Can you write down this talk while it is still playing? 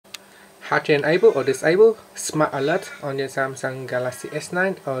how to enable or disable Smart Alert on your Samsung Galaxy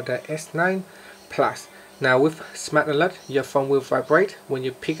S9 or the S9 Plus. Now with Smart Alert, your phone will vibrate when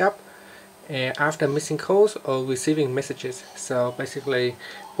you pick up after missing calls or receiving messages. So basically,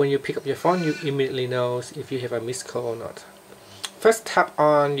 when you pick up your phone, you immediately know if you have a missed call or not. First, tap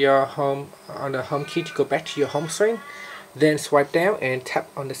on your the home key to go back to your home screen. Then swipe down and tap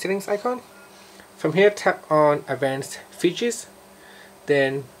on the settings icon. From here, tap on advanced features.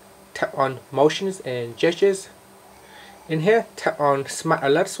 Then tap on motions and gestures. In here, tap on Smart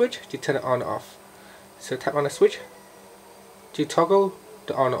Alert switch to turn it on or off. So tap on the switch to toggle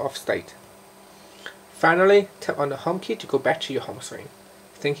the on or off state. Finally, tap on the home key to go back to your home screen.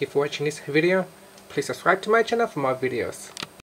 Thank you for watching this video. Please subscribe to my channel for more videos.